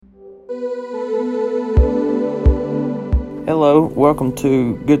Hello, welcome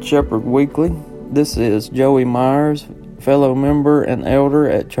to Good Shepherd Weekly. This is Joey Myers, fellow member and elder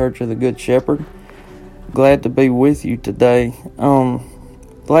at Church of the Good Shepherd. Glad to be with you today.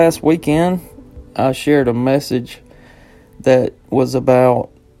 Last weekend, I shared a message that was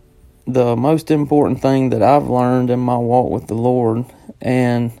about the most important thing that I've learned in my walk with the Lord,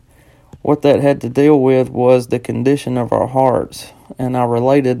 and what that had to deal with was the condition of our hearts, and I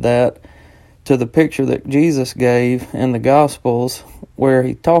related that to the picture that Jesus gave in the Gospels, where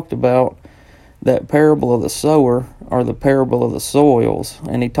he talked about that parable of the sower, or the parable of the soils,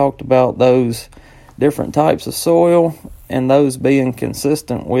 and he talked about those different types of soil and those being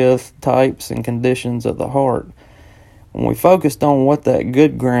consistent with types and conditions of the heart. When we focused on what that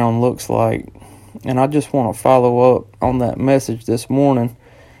good ground looks like, and I just want to follow up on that message this morning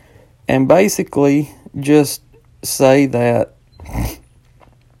and basically just say that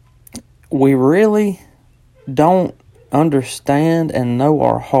we really don't understand and know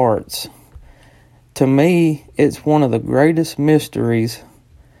our hearts. To me, it's one of the greatest mysteries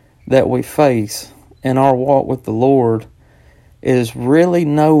that we face in our walk with the Lord, is really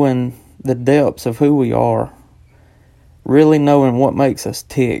knowing the depths of who we are, really knowing what makes us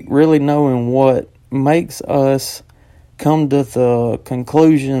tick, really knowing what makes us come to the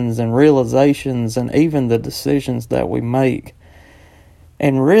conclusions and realizations and even the decisions that we make.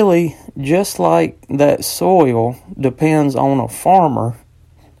 And really, just like that soil depends on a farmer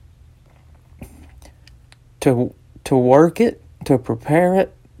to work it, to prepare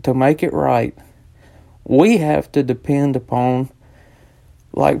it, to make it right, we have to depend upon,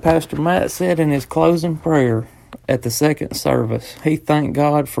 like Pastor Matt said in his closing prayer at the second service, he thanked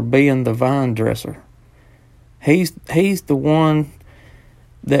God for being the vine dresser. He's the one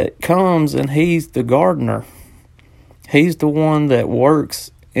that comes, and he's the gardener. He's the one that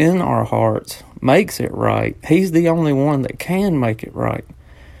works in our hearts, makes it right. He's the only one that can make it right.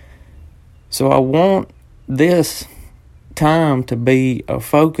 So I want this time to be a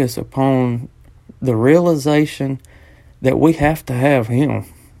focus upon the realization that we have to have him.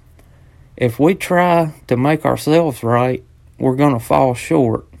 If we try to make ourselves right, we're going to fall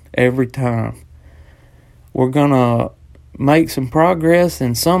short every time. We're going to make some progress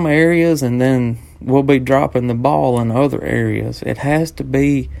in some areas, and then we'll be dropping the ball in other areas. It has to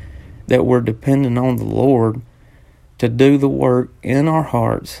be that we're dependent on the Lord to do the work in our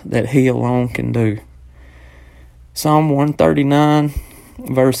hearts that he alone can do. Psalm 139,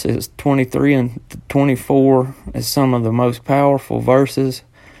 verses 23 and 24 is some of the most powerful verses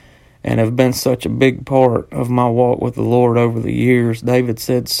and have been such a big part of my walk with the Lord over the years. David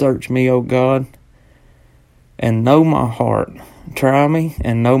said, "Search me, O God, and know my heart. Try me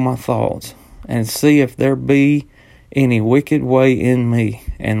and know my thoughts, and see if there be any wicked way in me,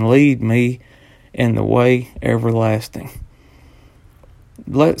 and lead me in the way everlasting."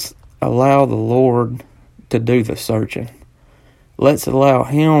 Let's allow the Lord to do the searching. Let's allow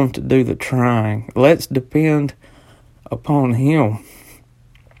him to do the trying. Let's depend upon him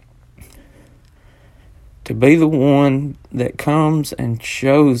to be the one that comes and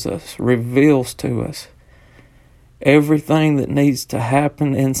shows us, reveals to us everything that needs to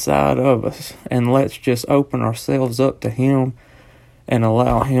happen inside of us. And let's just open ourselves up to him and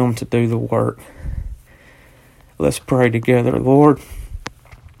allow him to do the work. Let's pray together. Lord,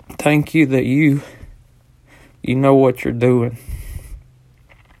 thank you that you know what you're doing.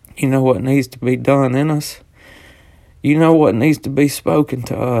 You know what needs to be done in us. You know what needs to be spoken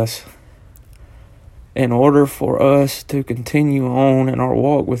to us in order for us to continue on in our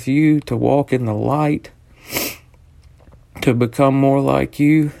walk with you, to walk in the light, to become more like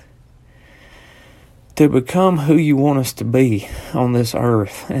you, to become who you want us to be on this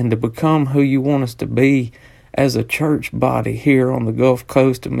earth, and to become who you want us to be as a church body here on the Gulf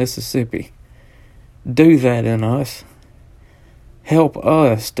Coast of Mississippi. Do that in us. Help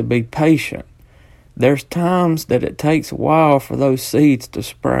us to be patient. There's times that it takes a while for those seeds to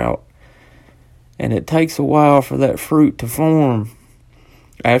sprout, and it takes a while for that fruit to form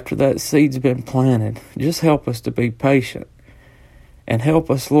after that seed's been planted. Just help us to be patient, and help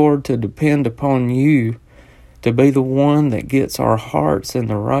us, Lord, to depend upon you to be the one that gets our hearts in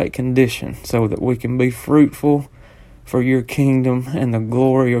the right condition so that we can be fruitful for your kingdom and the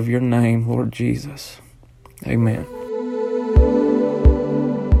glory of your name, Lord Jesus. Amen.